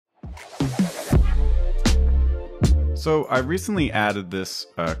So I recently added this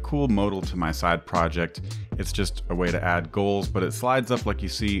cool modal to my side project. It's just a way to add goals, but it slides up like you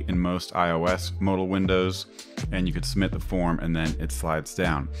see in most iOS modal windows, and you could submit the form and then it slides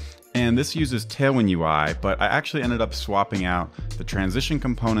down. And this uses Tailwind UI, but I actually ended up swapping out the transition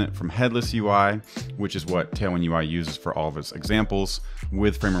component from headless UI, which is what Tailwind UI uses for all of its examples,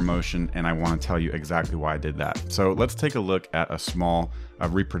 with Framer Motion, and I want to tell you exactly why I did that. So let's take a look at a small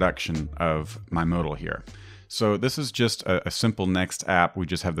reproduction of my modal here. So this is just a simple Next app. We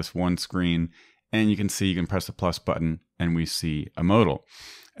just have this one screen, and you can see you can press the plus button and we see a modal.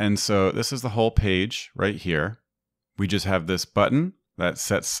 And so this is the whole page right here. We just have this button that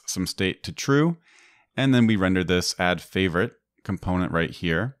sets some state to true, and then we render this add favorite component right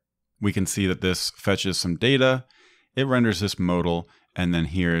here. We can see that this fetches some data, it renders this modal, and then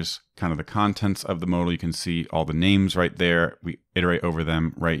here's kind of the contents of the modal. You can see all the names right there. We iterate over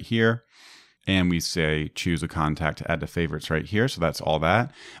them right here. And we say choose a contact to add to favorites right here. So that's all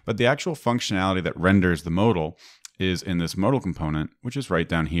that. But the actual functionality that renders the modal is in this modal component, which is right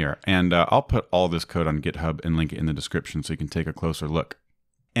down here. And I'll put all this code on GitHub and link it in the description so you can take a closer look.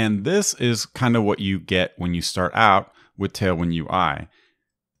 And this is kind of what you get when you start out with Tailwind UI.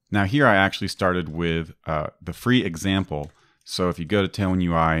 Now here I actually started with the free example. So if you go to Tailwind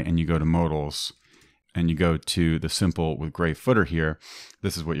UI and you go to modals and you go to the simple with gray footer here,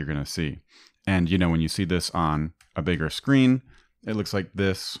 this is what you're going to see. And you know, when you see this on a bigger screen, it looks like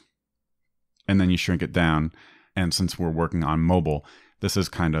this, and then you shrink it down. And since we're working on mobile, this is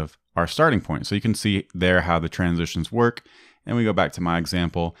kind of our starting point. So you can see there how the transitions work. And we go back to my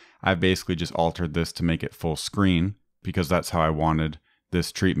example. I basically just altered this to make it full screen because that's how I wanted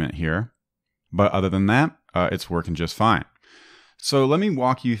this treatment here. But other than that, it's working just fine. So let me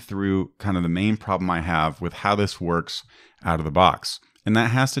walk you through kind of the main problem I have with how this works out of the box. And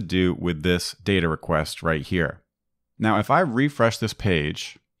that has to do with this data request right here. Now, if I refresh this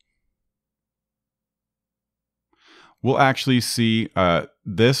page, we'll actually see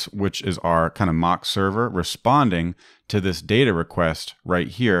this, which is our kind of mock server, responding to this data request right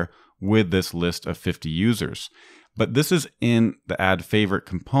here with this list of 50 users. But this is in the add favorite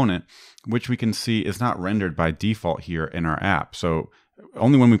component, which we can see is not rendered by default here in our app. So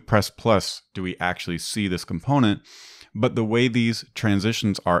only when we press plus do we actually see this component. But the way these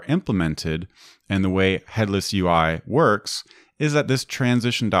transitions are implemented and the way headless UI works is that this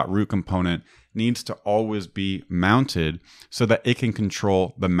transition.root component needs to always be mounted so that it can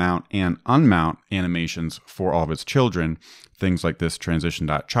control the mount and unmount animations for all of its children. Things like this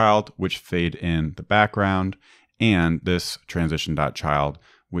transition.child, which fade in the background, and this transition.child,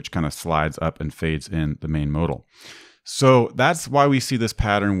 which kind of slides up and fades in the main modal. So that's why we see this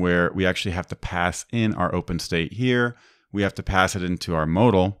pattern where we actually have to pass in our open state here. We have to pass it into our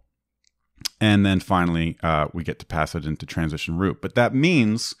modal. And then finally, we get to pass it into transition root. But that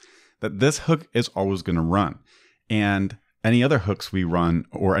means that this hook is always going to run. And any other hooks we run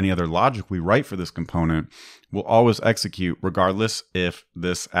or any other logic we write for this component will always execute regardless if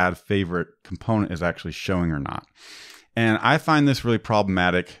this add favorite component is actually showing or not. And I find this really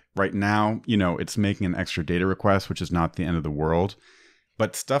problematic right now. You know, it's making an extra data request, which is not the end of the world.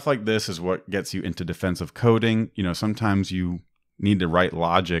 But stuff like this is what gets you into defensive coding. You know, sometimes you need to write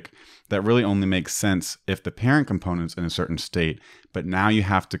logic that really only makes sense if the parent component's in a certain state. But now you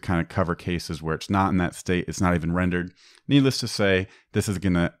have to kind of cover cases where it's not in that state, it's not even rendered. Needless to say, this is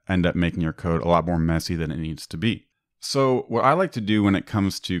going to end up making your code a lot more messy than it needs to be. So what I like to do when it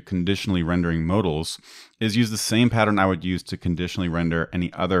comes to conditionally rendering modals is use the same pattern I would use to conditionally render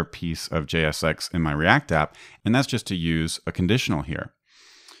any other piece of JSX in my React app, and that's just to use a conditional here.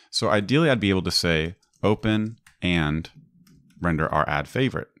 So ideally, I'd be able to say open and render our add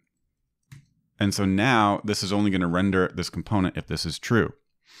favorite. And so now this is only going to render this component if this is true.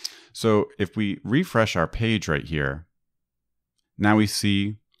 So if we refresh our page right here, now we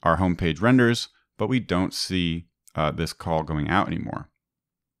see our home page renders, but we don't see this call going out anymore.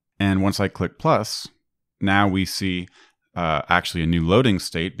 And once I click plus, now we see actually a new loading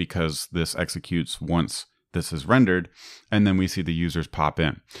state because this executes once this is rendered, and then we see the users pop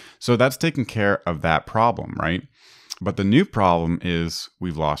in. So that's taking care of that problem, right? But the new problem is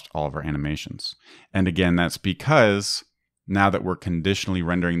we've lost all of our animations. And again, that's because now that we're conditionally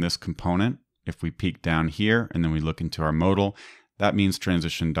rendering this component, if we peek down here and then we look into our modal, that means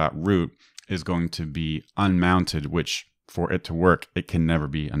transition.root is going to be unmounted, which for it to work, it can never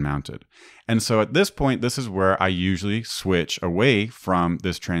be unmounted. And so at this point, this is where I usually switch away from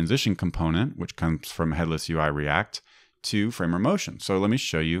this transition component, which comes from Headless UI React, to Framer Motion. So let me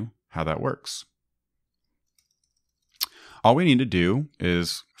show you how that works. All we need to do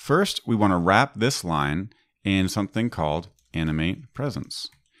is first we want to wrap this line in something called Animate Presence.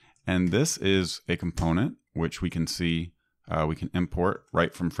 And this is a component which we can see, we can import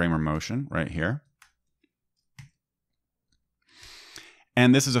right from Framer Motion right here.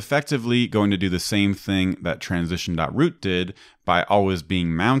 And this is effectively going to do the same thing that transition.root did by always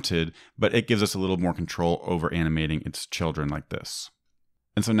being mounted, but it gives us a little more control over animating its children like this.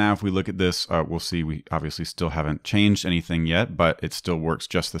 And so now if we look at this, we'll see we obviously still haven't changed anything yet, but it still works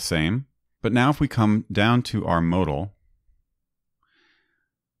just the same. But now if we come down to our modal,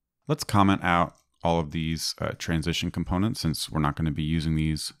 let's comment out all of these transition components since we're not going to be using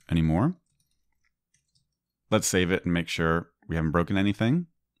these anymore. Let's save it and make sure we haven't broken anything.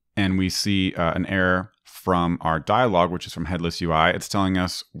 And we see an error from our dialog, which is from Headless UI. It's telling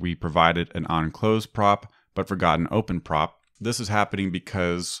us we provided an on-close prop, but forgot an open prop. This is happening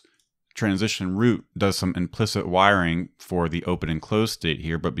because transition root does some implicit wiring for the open and close state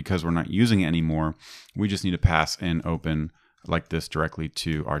here, but because we're not using it anymore, we just need to pass in open like this directly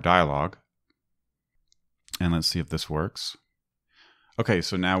to our dialog. And let's see if this works. Okay,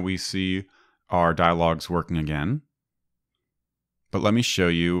 so now we see our dialogs working again. But let me show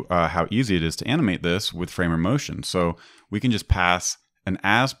you how easy it is to animate this with Framer Motion. So we can just pass an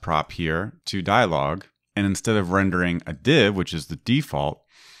as prop here to dialog, and instead of rendering a div, which is the default,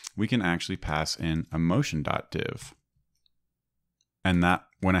 we can actually pass in a motion.div. And that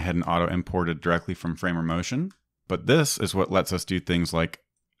went ahead and auto imported directly from Framer Motion. But this is what lets us do things like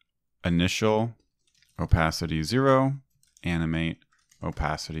initial opacity 0, animate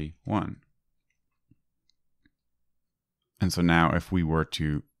opacity 1. And so now if we were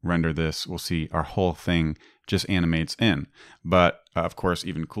to render this, we'll see our whole thing just animates in. But of course,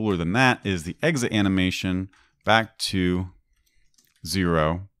 even cooler than that is the exit animation back to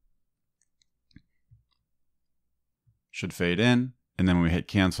 0 should fade in. And then when we hit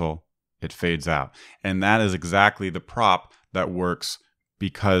cancel, it fades out. And that is exactly the prop that works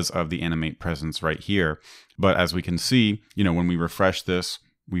because of the Animate Presence right here. But as we can see, when we refresh this,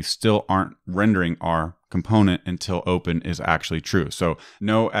 we still aren't rendering our component until open is actually true. So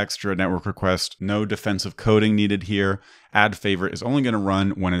no extra network request, no defensive coding needed here. Add favorite is only going to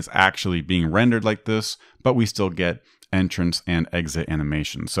run when it's actually being rendered like this, but we still get entrance and exit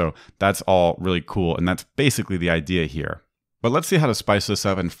animation. So that's all really cool. And that's basically the idea here. But let's see how to spice this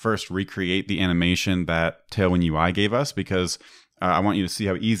up and first recreate the animation that Tailwind UI gave us, because I want you to see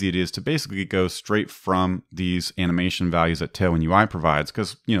how easy it is to basically go straight from these animation values that Tailwind UI provides,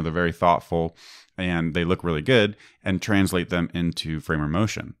 because they're very thoughtful and they look really good, and translate them into Framer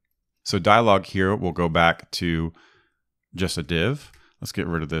Motion. So dialog here will go back to just a div. Let's get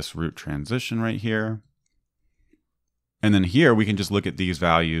rid of this root transition right here. And then here we can just look at these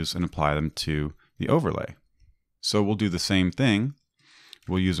values and apply them to the overlay. So we'll do the same thing.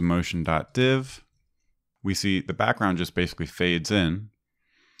 We'll use a motion.div. We see the background just basically fades in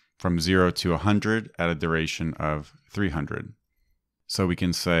from 0 to 100 at a duration of 300. So we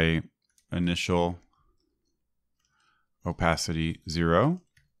can say initial opacity 0,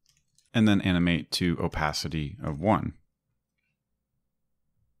 and then animate to opacity of 1.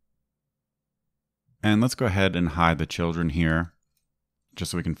 And let's go ahead and hide the children here,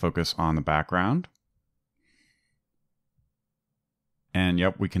 just so we can focus on the background. And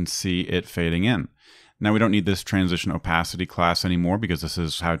yep, we can see it fading in. Now we don't need this transition opacity class anymore because this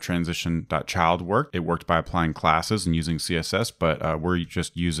is how transition.child worked. It worked by applying classes and using CSS, but we're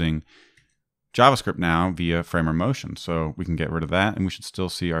just using JavaScript now via Framer Motion. So we can get rid of that and we should still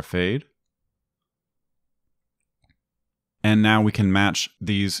see our fade. And now we can match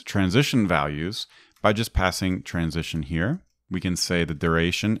these transition values by just passing transition here. We can say the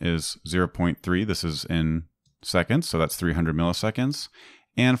duration is 0.3. This is in seconds, so that's 300 milliseconds.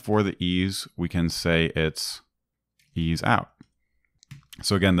 And for the ease, we can say it's ease out.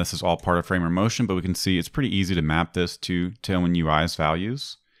 So again, this is all part of Framer Motion, but we can see it's pretty easy to map this to Tailwind UI's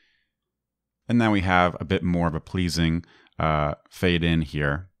values. And now we have a bit more of a pleasing fade in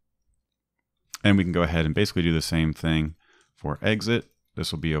here. And we can go ahead and basically do the same thing for exit.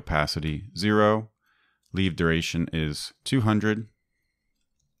 This will be opacity 0. Leave duration is 200.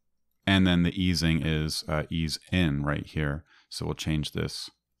 And then the easing is ease in right here. So we'll change this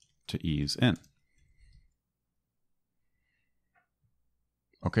to ease in.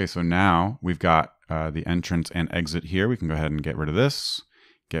 Okay, so now we've got the entrance and exit here. We can go ahead and get rid of this,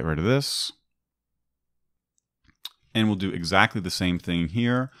 get rid of this. And we'll do exactly the same thing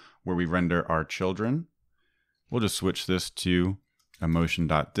here where we render our children. We'll just switch this to a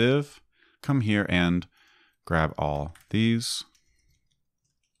motion.div. Come here and grab all these.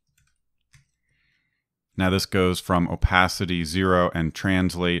 Now this goes from opacity 0 and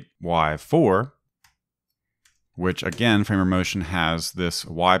translate Y4 which again, Framer Motion has this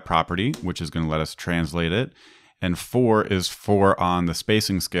Y property, which is going to let us translate it. And 4 is 4 on the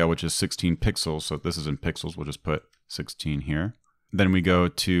spacing scale, which is 16 pixels. So this is in pixels. We'll just put 16 here. Then we go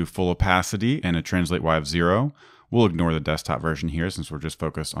to full opacity and a translate Y of 0. We'll ignore the desktop version here since we're just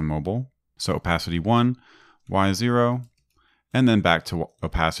focused on mobile. So opacity 1, Y 0, and then back to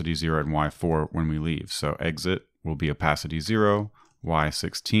opacity 0 and Y 4 when we leave. So exit will be opacity 0, Y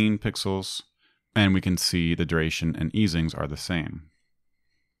 16 pixels, and we can see the duration and easings are the same.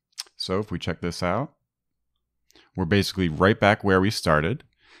 So if we check this out, we're basically right back where we started.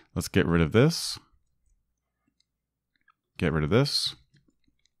 Let's get rid of this. Get rid of this.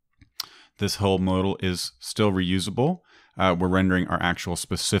 This whole modal is still reusable. We're rendering our actual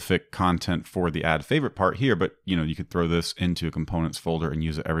specific content for the add favorite part here, but you could throw this into a components folder and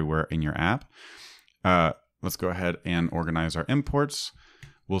use it everywhere in your app. Let's go ahead and organize our imports.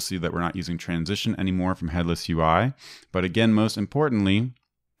 We'll see that we're not using transition anymore from headless UI. But again, most importantly,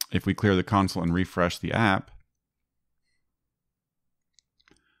 if we clear the console and refresh the app,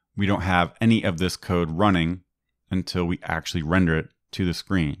 we don't have any of this code running until we actually render it to the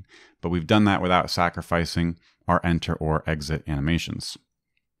screen. But we've done that without sacrificing our enter or exit animations.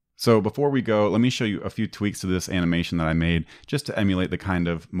 So before we go, let me show you a few tweaks to this animation that I made just to emulate the kind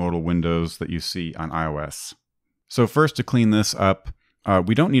of modal windows that you see on iOS. So first, to clean this up,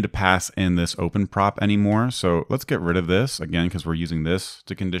 we don't need to pass in this open prop anymore. So let's get rid of this again, because we're using this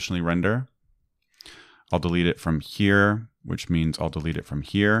to conditionally render. I'll delete it from here, which means I'll delete it from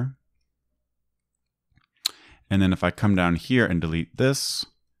here. And then if I come down here and delete this,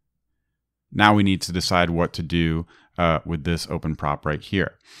 now we need to decide what to do with this open prop right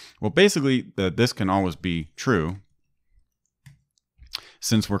here. Well, basically, this can always be true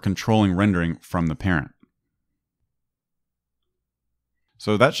since we're controlling rendering from the parent.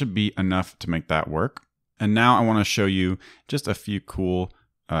 So that should be enough to make that work. And now I want to show you just a few cool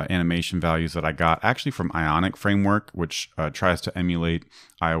animation values that I got actually from Ionic framework, which tries to emulate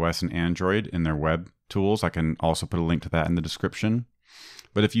iOS and Android in their web tools. I can also put a link to that in the description.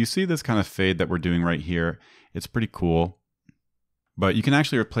 But if you see this kind of fade that we're doing right here, it's pretty cool. But you can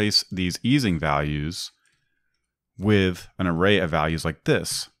actually replace these easing values with an array of values like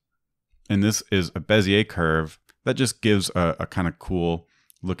this. And this is a Bezier curve that just gives a kind of cool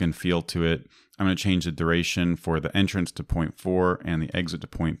look and feel to it. I'm going to change the duration for the entrance to 0.4 and the exit to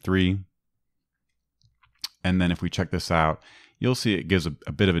 0.3. And then if we check this out, you'll see it gives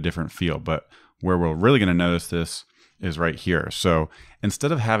a bit of a different feel. But where we're really going to notice this is right here. So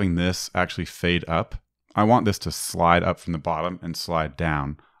instead of having this actually fade up, I want this to slide up from the bottom and slide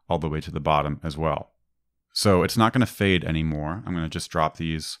down all the way to the bottom as well. So it's not going to fade anymore. I'm going to just drop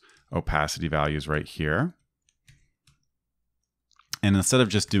these opacity values right here. And instead of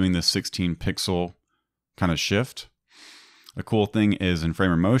just doing this 16 pixel kind of shift, the cool thing is in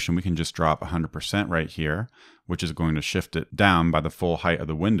Framer Motion, we can just drop 100% right here, which is going to shift it down by the full height of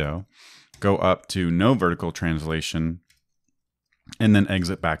the window, go up to no vertical translation, and then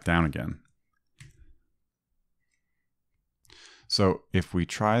exit back down again. So if we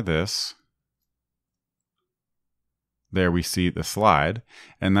try this, there we see the slide,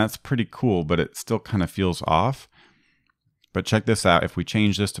 and that's pretty cool, but it still kind of feels off. But check this out. If we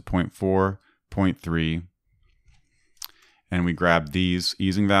change this to 0.4, 0.3, and we grab these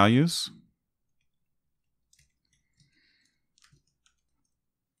easing values,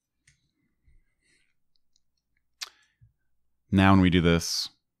 now when we do this,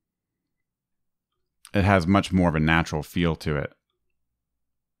 it has much more of a natural feel to it.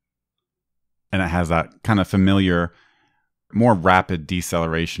 And it has that kind of familiar, more rapid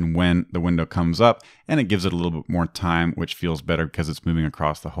deceleration when the window comes up, and it gives it a little bit more time, which feels better because it's moving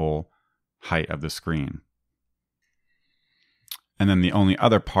across the whole height of the screen. And then the only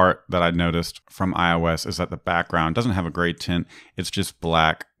other part that I noticed from iOS is that the background doesn't have a gray tint. It's just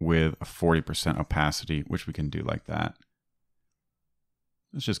black with a 40% opacity, which we can do like that.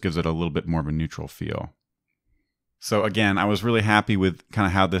 This just gives it a little bit more of a neutral feel. So again, I was really happy with kind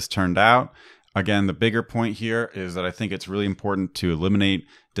of how this turned out. Again, the bigger point here is that I think it's really important to eliminate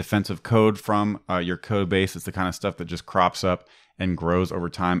defensive code from your code base. It's the kind of stuff that just crops up and grows over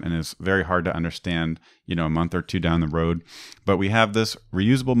time and is very hard to understand, a month or two down the road. But we have this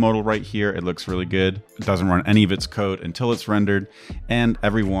reusable modal right here. It looks really good. It doesn't run any of its code until it's rendered, and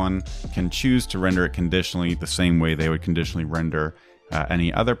everyone can choose to render it conditionally the same way they would conditionally render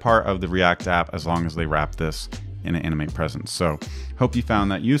any other part of the React app, as long as they wrap this in an Animate Presence. So hope you found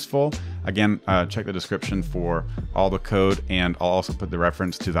that useful. Again, check the description for all the code, and I'll also put the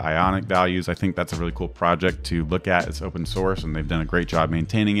reference to the Ionic values. I think that's a really cool project to look at. It's open source and they've done a great job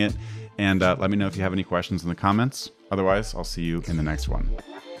maintaining it. And let me know if you have any questions in the comments. Otherwise, I'll see you in the next one.